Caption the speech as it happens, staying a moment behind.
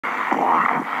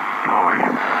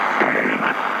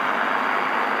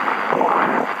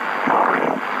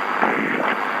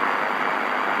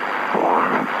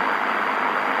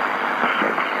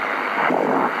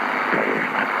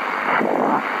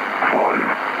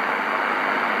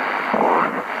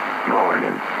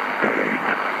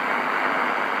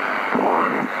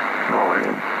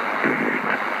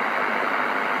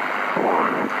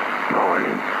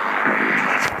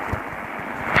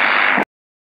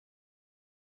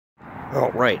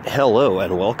Alright, hello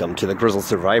and welcome to the Grizzled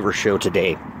Survivor Show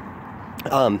today.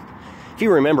 If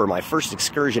you remember my first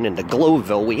excursion into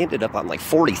Globeville, we ended up on like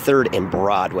 43rd and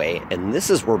Broadway, and this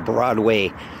is where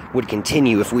Broadway would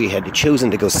continue if we had chosen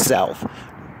to go south.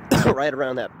 Right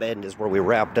around that bend is where we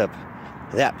wrapped up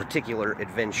that particular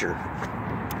adventure.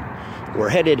 We're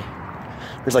headed,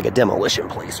 there's like a demolition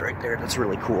place right there, that's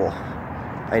really cool.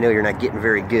 I know you're not getting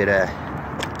very good,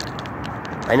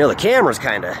 I know the camera's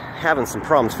kind of having some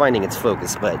problems finding its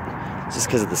focus, but it's just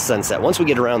because of the sunset. Once we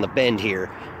get around the bend here,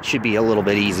 it should be a little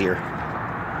bit easier.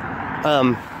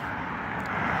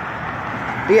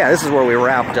 Yeah, this is where we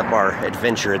wrapped up our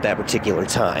adventure at that particular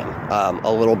time.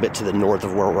 A little bit to the north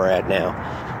of where we're at now.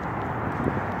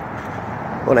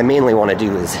 What I mainly want to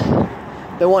do is,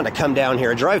 I want to come down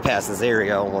here. I drive past this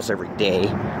area almost every day,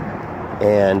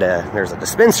 and there's a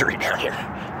dispensary down here.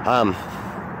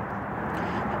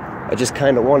 I just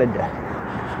kind of wanted to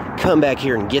come back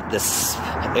here and get this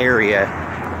area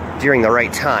during the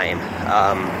right time,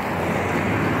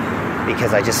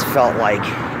 because I just felt like,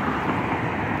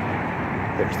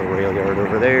 there's the rail yard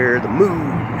over there, the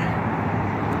moon.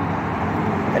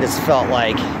 I just felt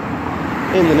like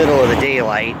in the middle of the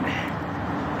daylight,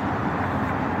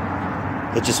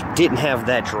 it just didn't have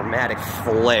that dramatic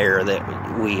flair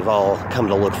that we've all come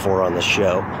to look for on the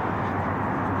show.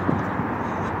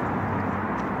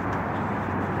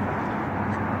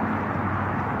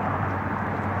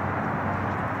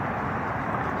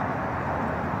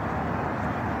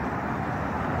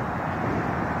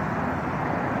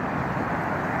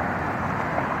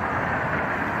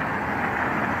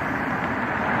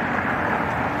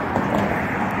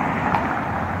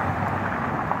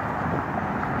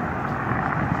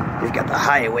 We've got the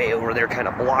highway over there kind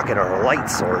of blocking our light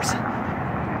source.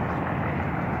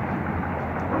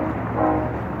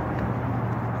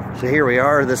 So here we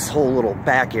are, this whole little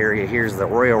back area here's the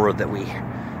railroad that we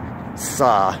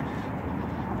saw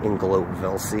in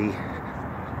Globeville. See,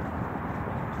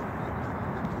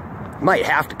 might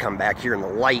have to come back here in the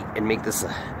light and make this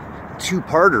a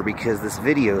two-parter because this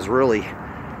video is really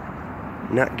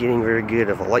not getting very good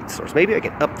of a light source. Maybe I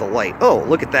can up the light. Oh,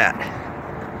 look at that.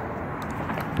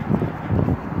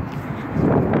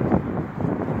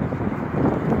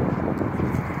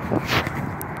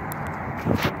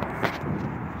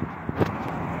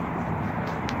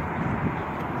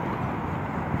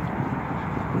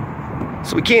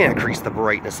 So we can increase the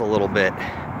brightness a little bit.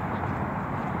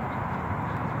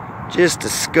 Just a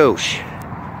skosh.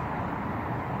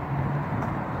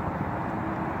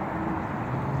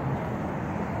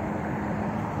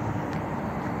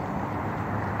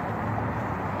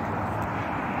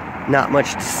 Not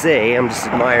much to say, I'm just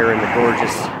admiring the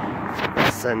gorgeous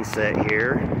sunset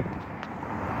here.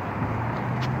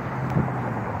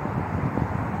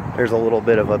 There's a little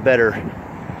bit of a better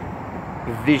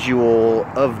visual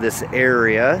of this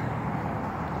area,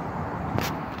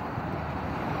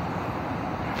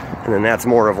 and then that's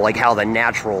more of like how the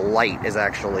natural light is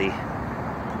actually,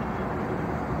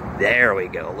 there we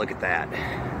go, look at that,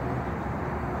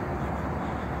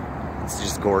 it's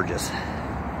just gorgeous.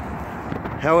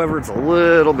 However, it's a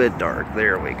little bit dark.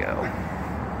 There we go,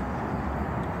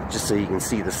 just so you can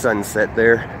see the sunset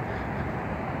there.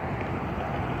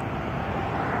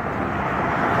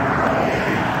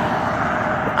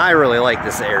 I really like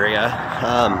this area.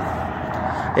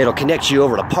 It'll connect you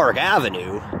over to Park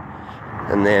Avenue,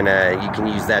 and then you can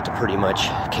use that to pretty much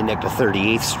connect to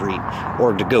 38th Street,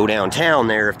 or to go downtown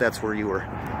there if that's where you were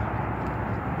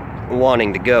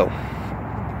wanting to go.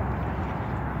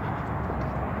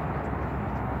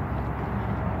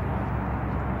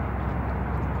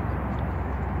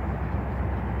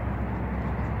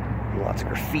 Lots of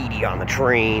graffiti on the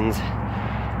trains.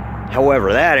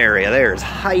 However, that area there is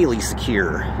highly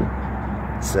secure.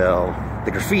 So,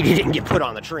 the graffiti didn't get put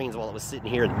on the trains while it was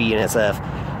sitting here at the BNSF.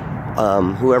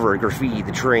 Whoever graffitied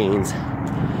the trains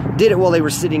did it while they were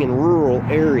sitting in rural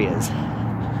areas.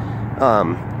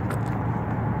 And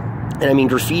I mean,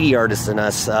 graffiti artists and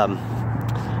us,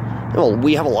 well,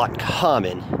 we have a lot in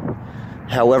common.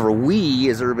 However, we,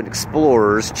 as urban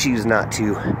explorers, choose not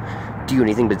to do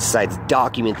anything besides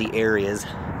document the areas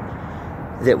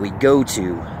that we go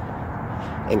to.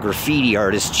 and graffiti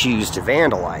artists choose to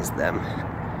vandalize them.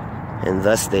 And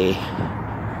thus they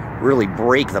really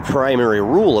break the primary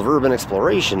rule of urban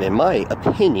exploration, in my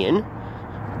opinion.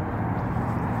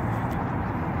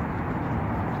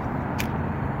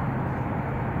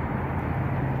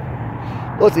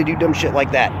 Let's do dumb shit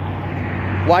like that.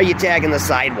 Why are you tagging the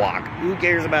sidewalk? Who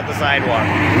cares about the sidewalk?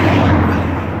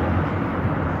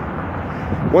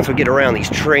 Once we get around these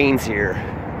trains here,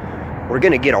 we're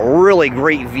gonna get a really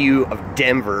great view of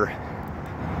Denver.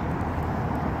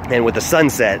 And with the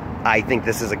sunset, I think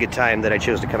this is a good time that I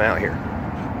chose to come out here.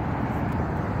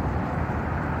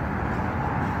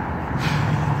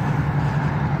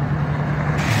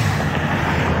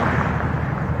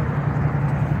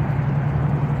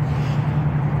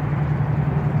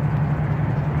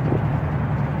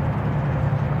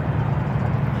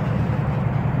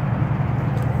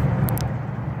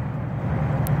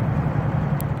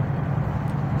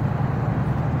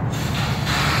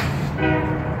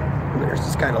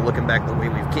 Kind of looking back the way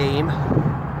we've came.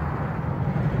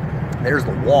 There's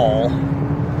the wall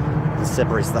that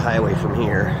separates the highway from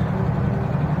here.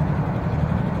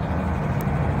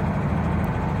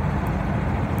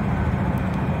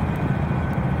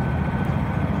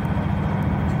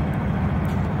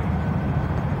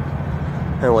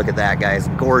 And look at that, guys.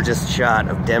 Gorgeous shot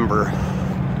of Denver.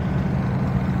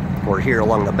 We're here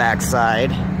along the back side.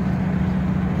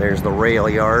 There's the rail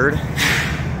yard.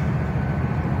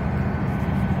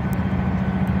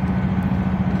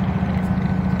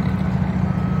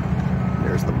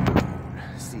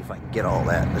 Get all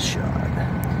that in the shot.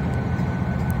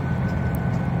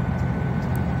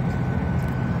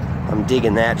 I'm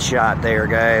digging that shot there,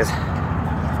 guys.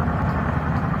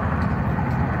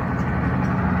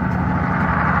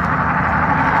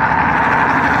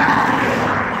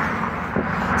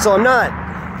 So I'm not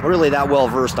really that well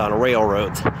versed on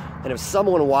railroads, and if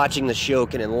someone watching the show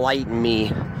can enlighten me,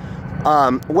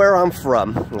 where I'm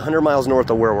from, 100 miles north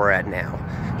of where we're at now,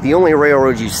 the only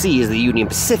railroad you see is the Union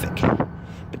Pacific.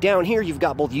 Down here, you've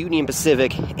got both Union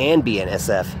Pacific and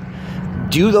BNSF.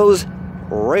 Do the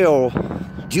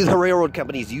railroad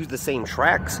companies use the same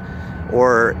tracks?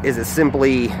 Or is it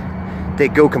simply they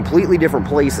go completely different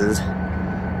places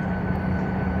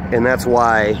and that's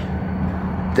why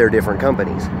they're different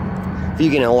companies? If you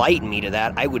can enlighten me to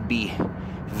that, I would be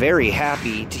very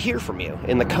happy to hear from you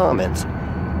in the comments.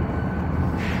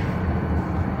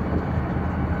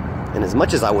 And as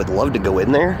much as I would love to go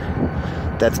in there,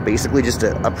 that's basically just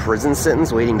a prison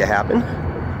sentence waiting to happen.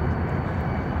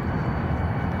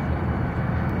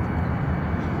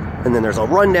 And then there's a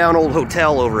rundown old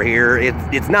hotel over here.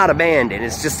 It's not abandoned.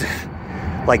 It's just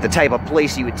like the type of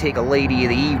place you would take a lady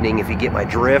in the evening, if you get my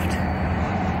drift.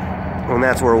 And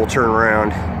that's where we'll turn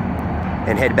around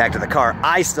and head back to the car.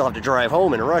 I still have to drive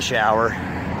home in rush hour,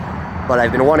 but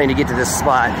I've been wanting to get to this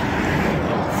spot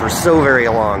for so very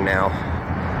long now,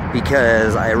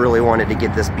 because I really wanted to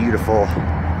get this beautiful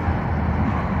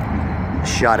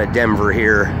shot of Denver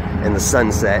here and the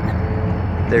sunset.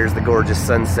 There's the gorgeous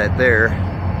sunset there.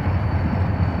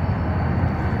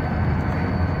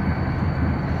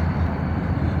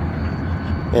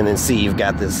 And then see, you've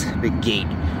got this big gate.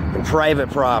 In private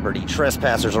property,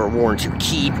 trespassers are warned to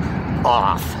keep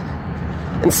off.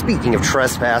 And speaking of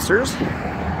trespassers,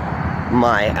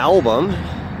 my album,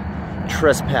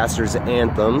 Trespassers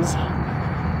Anthems,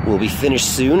 will be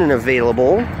finished soon and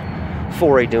available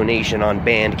for a donation on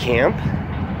Bandcamp.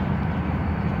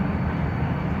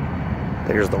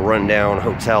 There's the rundown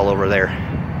hotel over there.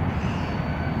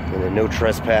 And then no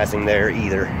trespassing there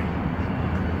either.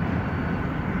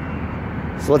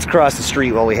 So let's cross the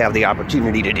street while we have the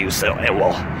opportunity to do so, and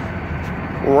we'll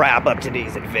wrap up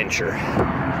today's adventure.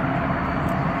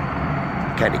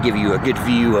 Kind of give you a good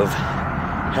view of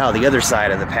how the other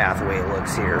side of the pathway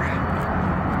looks here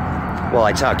while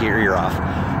I talk your ear off.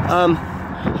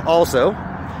 Also,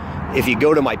 if you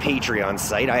go to my Patreon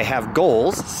site, I have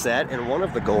goals set, and one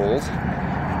of the goals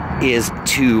is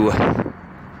to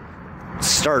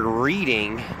start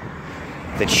reading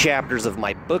the chapters of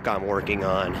my book I'm working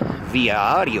on via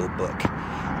audiobook.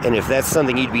 And if that's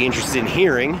something you'd be interested in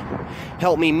hearing,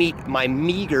 help me meet my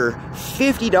meager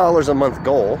 $50 a month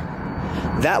goal.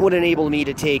 That would enable me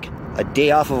to take a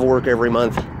day off of work every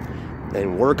month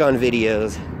and work on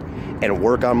videos and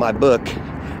work on my book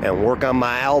and work on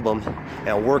my album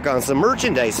and work on some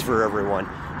merchandise for everyone.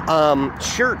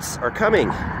 Shirts are coming,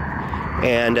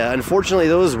 and unfortunately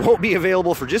those won't be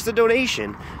available for just a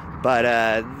donation, but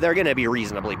they're gonna be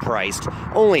reasonably priced.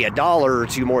 Only $1 or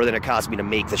 $2 more than it cost me to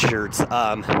make the shirts.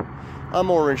 I'm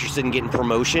more interested in getting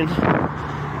promotion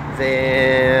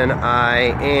than I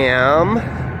am.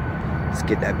 Let's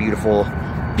get that beautiful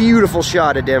beautiful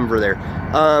shot of Denver there.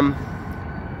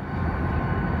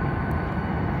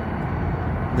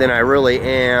 Then I really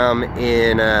am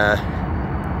in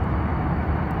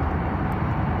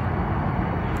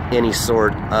any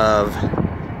sort of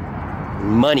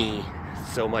money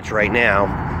so much right now.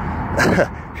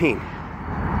 I mean,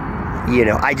 you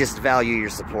know, I just value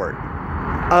your support.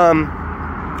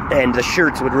 And the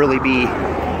shirts would really be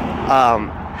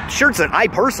shirts that I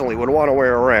personally would want to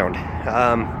wear around.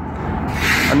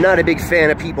 I'm not a big fan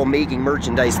of people making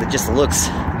merchandise that just looks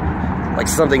like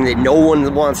something that no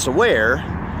one wants to wear.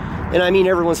 And I mean,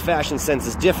 everyone's fashion sense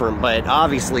is different, but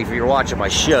obviously if you're watching my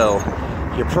show,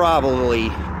 you're probably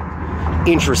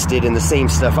interested in the same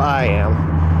stuff I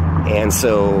am. And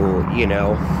so, you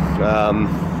know,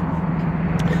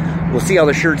 we'll see how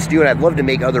the shirts do, and I'd love to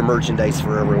make other merchandise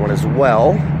for everyone as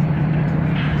well.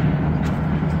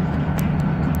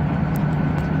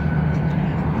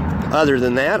 Other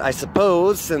than that, I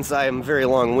suppose, since I'm very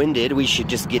long-winded, we should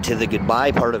just get to the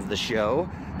goodbye part of the show.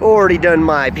 Already done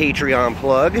my Patreon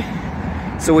plug,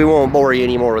 so we won't bore you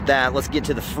anymore with that. Let's get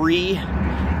to the free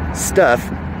stuff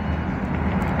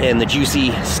and the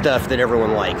juicy stuff that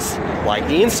everyone likes, like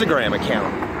the Instagram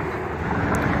account,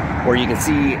 where you can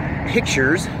see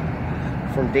pictures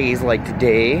from days like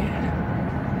today,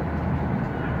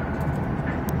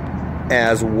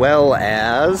 as well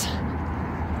as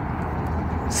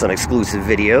some exclusive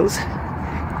videos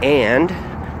and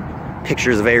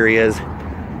pictures of areas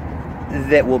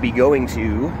that we'll be going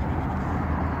to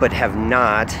but have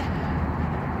not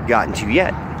gotten to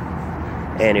yet.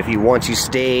 And if you want to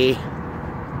stay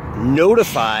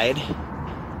notified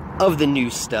of the new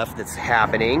stuff that's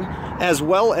happening, as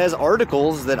well as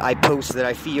articles that I post that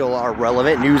I feel are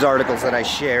relevant, news articles that I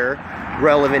share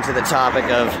relevant to the topic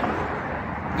of,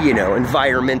 you know,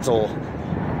 environmental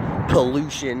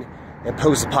pollution and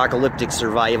post-apocalyptic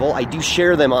survival, I do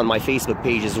share them on my Facebook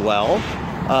page as well,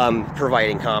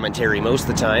 providing commentary most of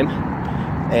the time.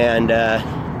 And,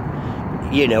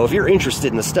 you know, if you're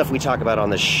interested in the stuff we talk about on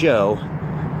the show,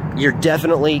 you're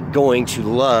definitely going to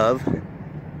love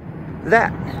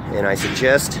that. And I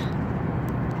suggest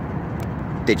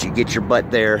that you get your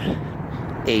butt there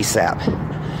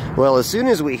ASAP. Well, as soon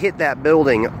as we hit that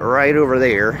building right over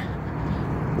there,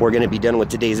 we're going to be done with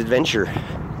today's adventure.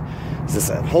 Is this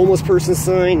a homeless person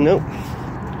sign? Nope.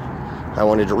 I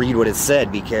wanted to read what it said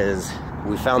because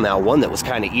we found that one that was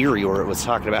kind of eerie, where it was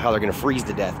talking about how they're going to freeze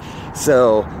to death.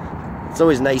 So it's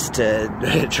always nice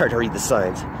to try to read the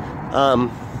signs.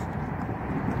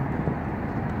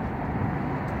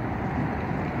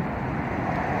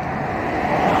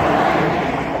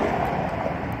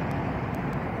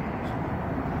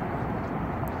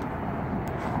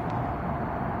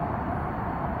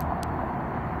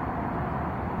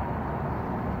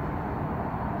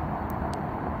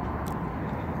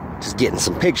 Getting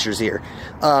some pictures here.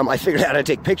 I figured out how to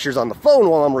take pictures on the phone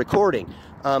while I'm recording.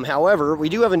 However, we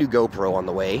do have a new GoPro on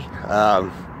the way.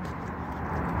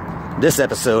 This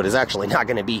episode is actually not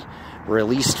going to be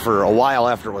released for a while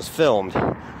after it was filmed.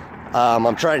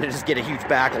 I'm trying to just get a huge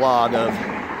backlog of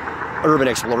urban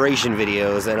exploration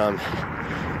videos, and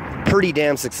I'm pretty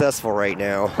damn successful right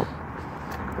now.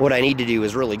 What I need to do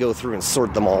is really go through and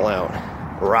sort them all out.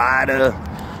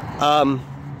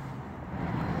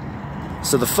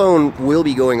 So the phone will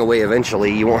be going away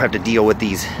eventually. You won't have to deal with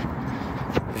these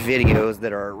videos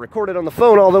that are recorded on the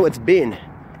phone, although it's been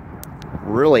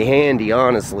really handy,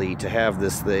 honestly, to have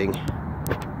this thing.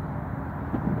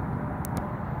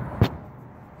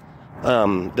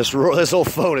 This whole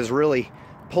phone is really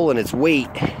pulling its weight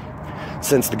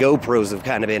since the GoPros have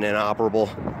kind of been inoperable.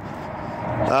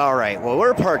 Alright, well,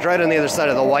 we're parked right on the other side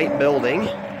of the white building.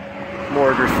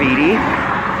 More graffiti.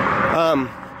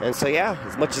 And so, yeah,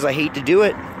 as much as I hate to do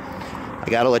it, I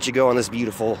gotta let you go on this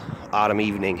beautiful autumn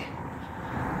evening.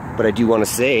 But I do want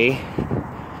to say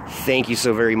thank you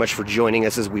so very much for joining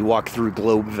us as we walk through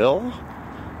Globeville.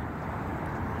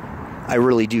 I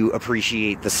really do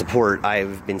appreciate the support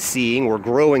I've been seeing. We're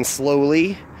growing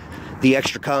slowly. The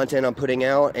extra content I'm putting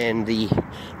out and the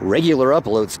regular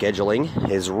upload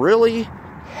scheduling is really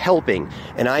helping,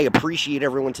 and I appreciate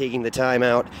everyone taking the time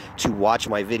out to watch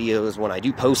my videos when I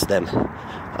do post them.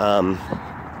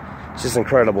 It's just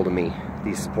incredible to me,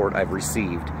 the support I've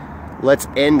received. Let's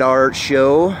end our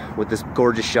show with this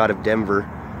gorgeous shot of Denver.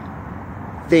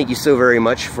 Thank you so very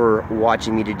much for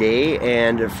watching me today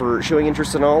and for showing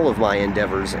interest in all of my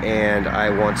endeavors, and I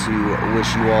want to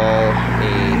wish you all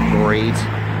a great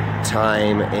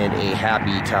time and a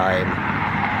happy time.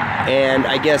 And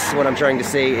I guess what I'm trying to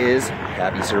say is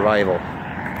happy survival.